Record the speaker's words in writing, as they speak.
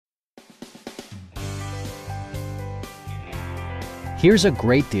Here's a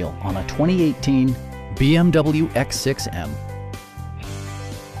great deal on a 2018 BMW X6 M.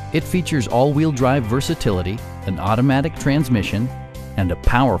 It features all-wheel drive versatility, an automatic transmission, and a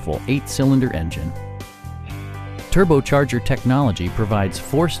powerful 8-cylinder engine. Turbocharger technology provides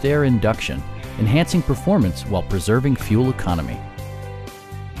forced air induction, enhancing performance while preserving fuel economy.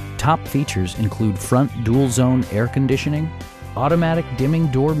 Top features include front dual-zone air conditioning, automatic dimming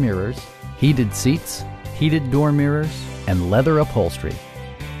door mirrors, heated seats, heated door mirrors, and leather upholstery.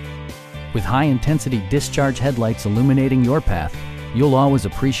 With high-intensity discharge headlights illuminating your path, you'll always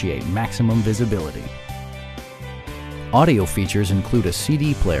appreciate maximum visibility. Audio features include a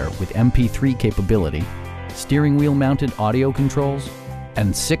CD player with MP3 capability, steering wheel mounted audio controls,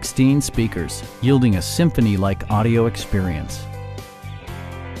 and 16 speakers, yielding a symphony-like audio experience.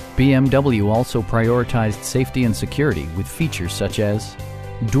 BMW also prioritized safety and security with features such as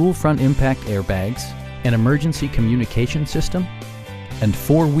dual front impact airbags, an emergency communication system, and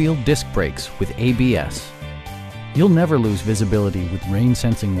 4-wheel disc brakes with ABS. You'll never lose visibility with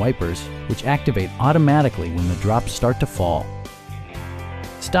rain-sensing wipers, which activate automatically when the drops start to fall.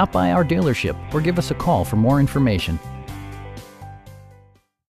 Stop by our dealership or give us a call for more information.